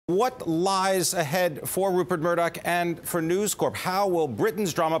What lies ahead for Rupert Murdoch and for News Corp? How will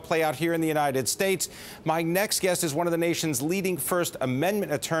Britain's drama play out here in the United States? My next guest is one of the nation's leading First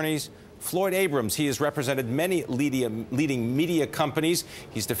Amendment attorneys, Floyd Abrams. He has represented many leading media companies.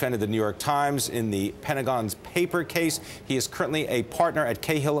 He's defended the New York Times in the Pentagon's paper case. He is currently a partner at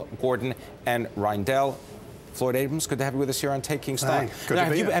Cahill Gordon and Reindel. Floyd Abrams, good to have you with us here on Taking Stock.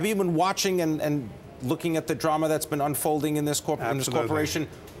 Have you been watching and looking at the drama that's been unfolding in this corporation?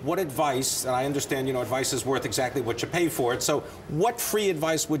 What advice, and I understand, you know, advice is worth exactly what you pay for it, so what free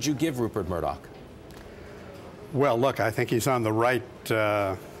advice would you give Rupert Murdoch? Well, look, I think he's on the right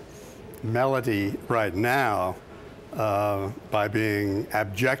melody right now by being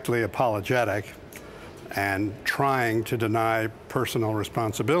abjectly apologetic and trying to deny personal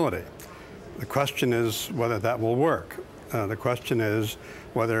responsibility. The question is whether that will work. The question is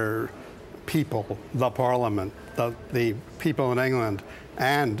whether people, the Parliament, the people in England,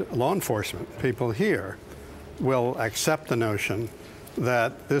 and law enforcement people here will accept the notion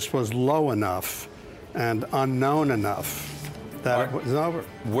that this was low enough and unknown enough that it was over.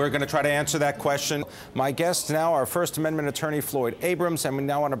 We're going to try to answer that question. My guests now are First Amendment attorney Floyd Abrams, and we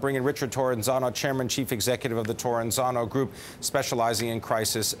now want to bring in Richard Torrenzano, Chairman, Chief Executive of the Torrenzano Group, specializing in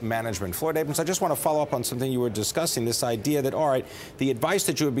crisis management. Floyd Abrams, I just want to follow up on something you were discussing, this idea that, all right, the advice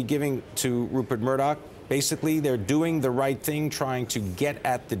that you would be giving to Rupert Murdoch, basically they're doing the right thing, trying to get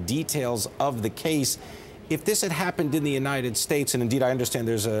at the details of the case. If this had happened in the United States, and indeed I understand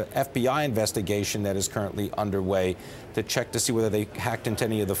there's a FBI investigation that is currently underway to check to see whether they hacked into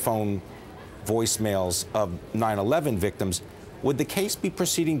any of the phone voicemails of 9/11 victims, would the case be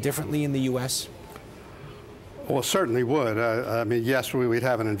proceeding differently in the U.S.? Well, it certainly would. I mean, yes, we'd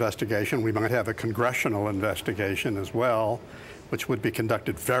have an investigation. We might have a congressional investigation as well, which would be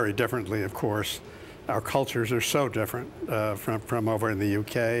conducted very differently, of course. Our cultures are so different from over in the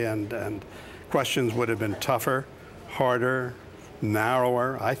UK, and questions would have been tougher, harder,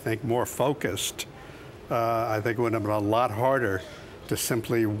 narrower, I think more focused. I think it would have been a lot harder to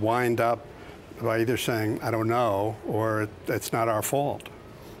simply wind up by either saying, I don't know, or it's not our fault.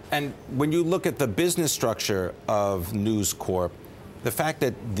 And when you look at the business structure of News Corp, the fact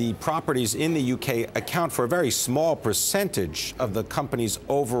that the properties in the UK account for a very small percentage of the company's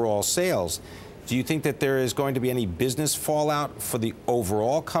overall sales, do you think that there is going to be any business fallout for the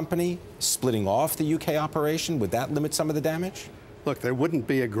overall company splitting off the UK operation? Would that limit some of the damage? Look, there wouldn't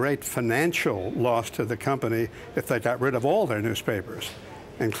be a great financial loss to the company if they got rid of all their newspapers,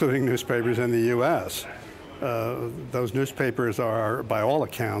 including newspapers in the U.S. Those newspapers are, by all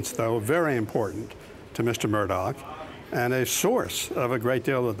accounts, though, very important to Mr. Murdoch and a source of a great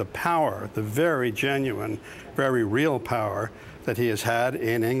deal of the power, the very genuine, very real power that he has had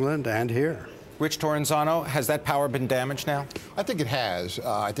in England and here. Rich Torrenzano, has that power been damaged now? I think it has.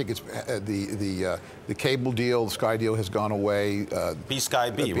 I think it's the cable deal, the Sky deal has gone away. B-Sky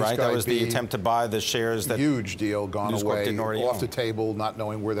B, right? That was the attempt to buy the shares that huge deal gone away, off the table, not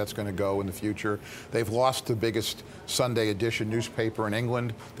knowing where that's going to go in the future. They've lost the biggest Sunday edition newspaper in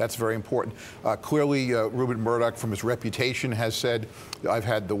England. That's very important. Clearly, Rupert Murdoch, from his reputation, has said, I've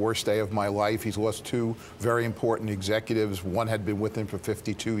had the worst day of my life. He's lost two very important executives. One had been with him for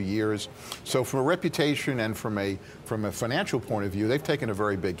 52 years. So from a reputation and from a financial point of view, they've taken a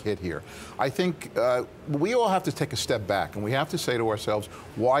very big hit here. I think we all have to take a step back, and we have to say to ourselves,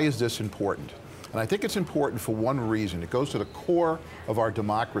 why is this important? And I think it's important for one reason. It goes to the core of our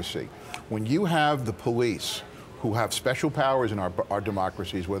democracy. When you have the police, who have special powers in our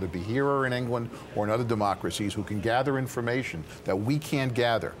democracies, whether it be here or in England or in other democracies, who can gather information that we can't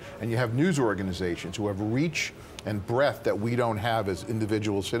gather. And you have news organizations who have reach and breadth that we don't have as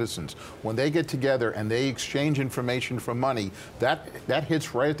individual citizens. When they get together and they exchange information for money, that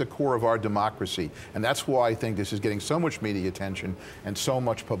hits right at the core of our democracy. And that's why I think this is getting so much media attention and so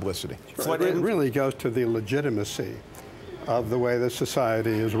much publicity. It really goes to the legitimacy of the way the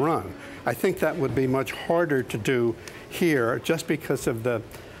society is run. I think that would be much harder to do here just because of the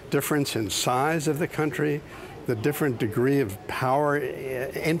difference in size of the country, the different degree of power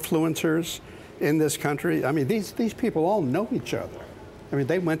influencers in this country. I mean, these people all know each other. I mean,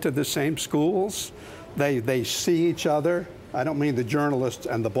 they went to the same schools. They see each other. I don't mean the journalists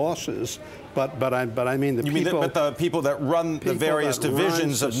and the bosses, but I mean the people. But the people that run the various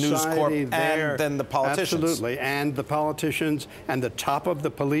divisions of News Corp and then the politicians. Absolutely, and the politicians and the top of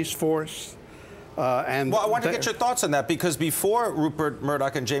the police force. Well, I want to get your thoughts on that, because before Rupert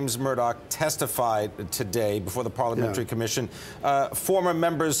Murdoch and James Murdoch testified today before the Parliamentary Commission, former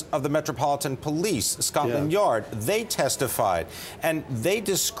members of the Metropolitan Police, Scotland Yard, they testified, and they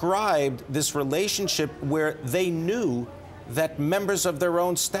described this relationship where they knew that members of their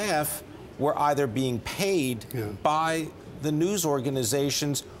own staff were either being paid by the news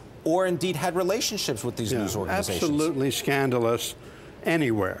organizations or indeed had relationships with these news organizations. Absolutely scandalous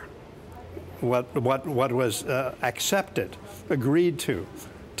anywhere. What was accepted, agreed to,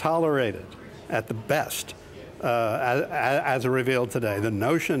 tolerated at the best, as revealed today. The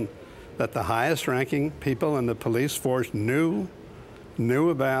notion that the highest ranking people in the police force knew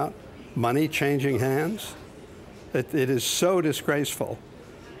about money changing hands, it is so disgraceful.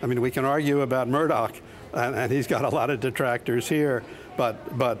 I mean, we can argue about Murdoch, and he's got a lot of detractors here, but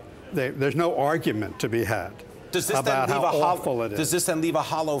there's no argument to be had about how awful it is. Does this then leave a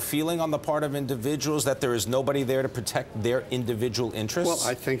hollow feeling on the part of individuals that there is nobody there to protect their individual interests?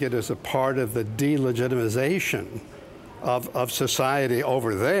 Well, I think it is a part of the delegitimization of society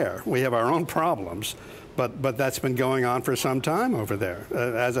over there. We have our own problems, but that's been going on for some time over there,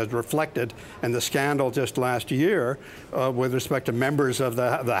 as is reflected in the scandal just last year with respect to members of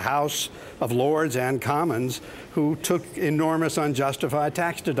the House of Lords and Commons who took enormous unjustified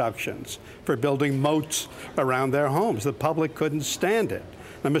tax deductions for building moats around their homes. The public couldn't stand it.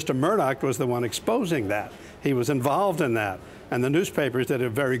 Now, Mr. Murdoch was the one exposing that. He was involved in that, and the newspapers did a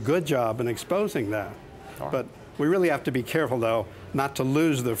very good job in exposing that. But we really have to be careful, though, not to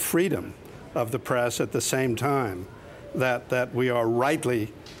lose the freedom of the press at the same time that we are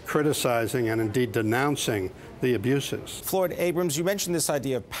rightly criticizing and indeed denouncing the abuses. Floyd Abrams, you mentioned this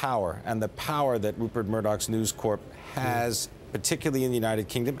idea of power and the power that Rupert Murdoch's News Corp has, particularly in the United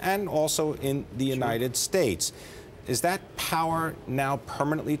Kingdom and also in the United States. Is that power now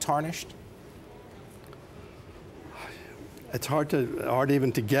permanently tarnished? It's hard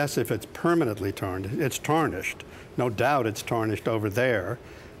even to guess if it's permanently tarnished. It's tarnished. No doubt it's tarnished over there.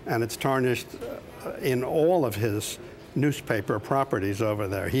 And it's tarnished in all of his newspaper properties over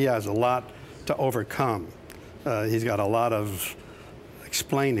there. He has a lot to overcome. He's got a lot of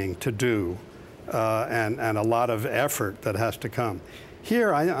explaining to do and a lot of effort that has to come.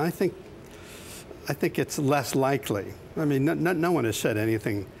 Here, I think it's less likely. I mean, no one has said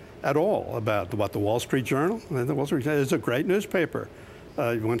anything at all about what the Wall Street Journal. The Wall Street Journal is a great newspaper.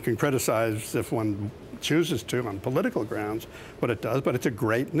 One can criticize if one chooses to on political grounds what it does, but it's a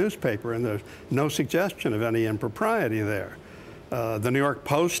great newspaper, and there's no suggestion of any impropriety there. The New York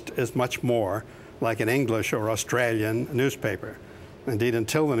Post is much more like an English or Australian newspaper. Indeed,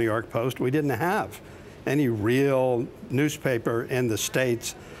 until the New York Post, we didn't have any real newspaper in the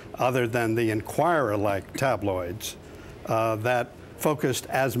States other than the Inquirer-like tabloids that focused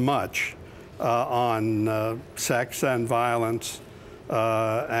as much on sex and violence.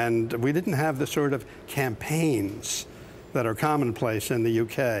 And we didn't have the sort of campaigns that are commonplace in the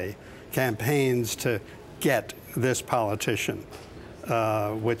UK, campaigns to get this politician,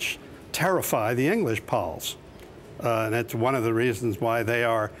 which terrify the English Pols. And it's one of the reasons why they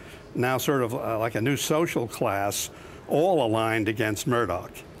are now sort of like a new social class, all aligned against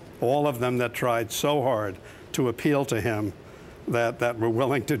Murdoch. All of them that tried so hard to appeal to him that were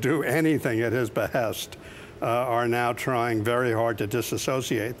willing to do anything at his behest. Are now trying very hard to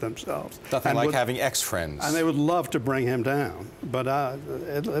disassociate themselves. Nothing like having ex-friends. And they would love to bring him down, but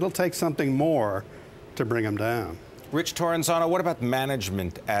it'll take something more to bring him down. Rich Torrenzano, what about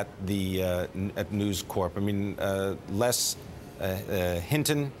management at the at News Corp? I mean, Les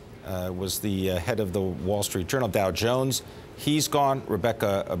Hinton was the head of the Wall Street Journal. Dow Jones, he's gone.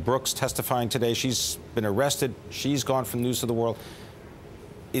 Rebecca Brooks testifying today. She's been arrested. She's gone from News of the World.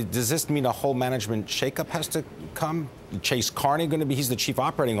 Does this mean a whole management shakeup has to come? Chase Carney going to be, he's the chief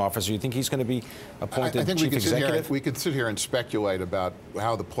operating officer. You think he's going to be appointed chief executive? We could sit here and speculate about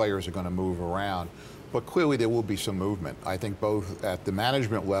how the players are going to move around. But clearly there will be some movement, I think, both at the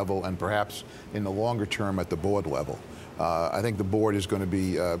management level and perhaps in the longer term at the board level. I think the board is going to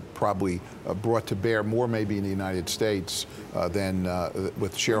be probably brought to bear more maybe in the United States than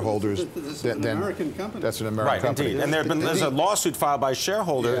with shareholders. This is an American company. That's an American company. Indeed. And there's a lawsuit filed by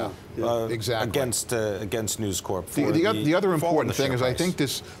shareholder exactly. against News Corp. The other important thing is I think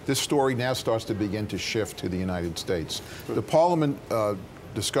this story now starts to begin to shift to the United States. The Parliament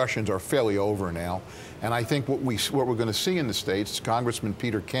discussions are fairly over now. And I think what we're going to see in the States, Congressman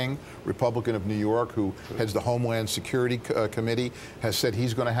Peter King, Republican of New York, who heads the Homeland Security Committee, has said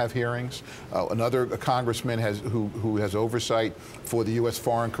he's going to have hearings. Another congressman who has oversight for the U.S.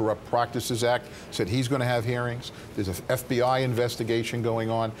 Foreign Corrupt Practices Act said he's going to have hearings. There's an FBI investigation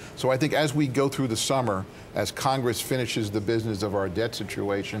going on. So I think as we go through the summer, as Congress finishes the business of our debt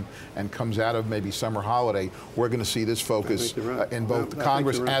situation and comes out of maybe summer holiday, we're going to see this focus in both the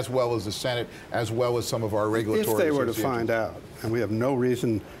Congress as well as the Senate, as well as some of our regulatory If they were to find out, and we have no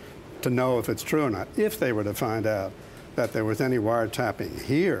reason to know if it's true or not, if they were to find out that there was any wiretapping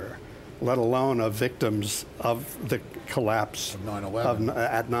here, let alone of victims of the collapse of 9/11.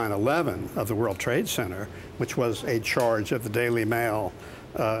 At 9/11 of the World Trade Center, which was a charge of the Daily Mail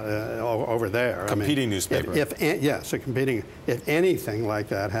over there. Competing newspaper. Yes, a competing. If anything like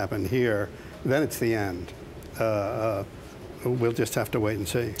that happened here, then it's the end. We'll just have to wait and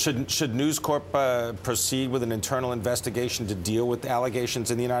see. Should News Corp proceed with an internal investigation to deal with allegations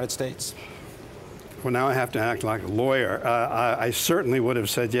in the United States? Well, now I have to act like a lawyer. I certainly would have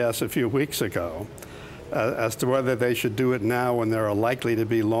said yes a few weeks ago. As to whether they should do it now when there are likely to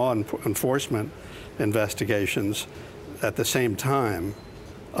be law enforcement investigations at the same time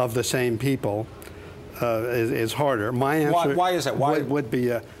of the same people is harder. My answer why is that? Would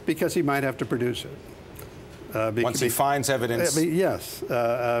be because he might have to produce it. Once he finds evidence? Yes,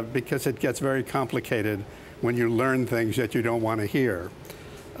 because it gets very complicated when you learn things that you don't want to hear.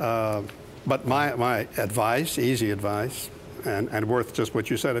 But my advice, easy advice, and worth just what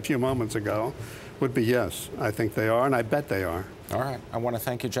you said a few moments ago, would be yes, I think they are, and I bet they are. All right. I want to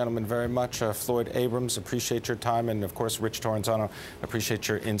thank you, gentlemen, very much. Floyd Abrams, appreciate your time, and, of course, Rich Torrenzano, appreciate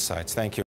your insights. Thank you.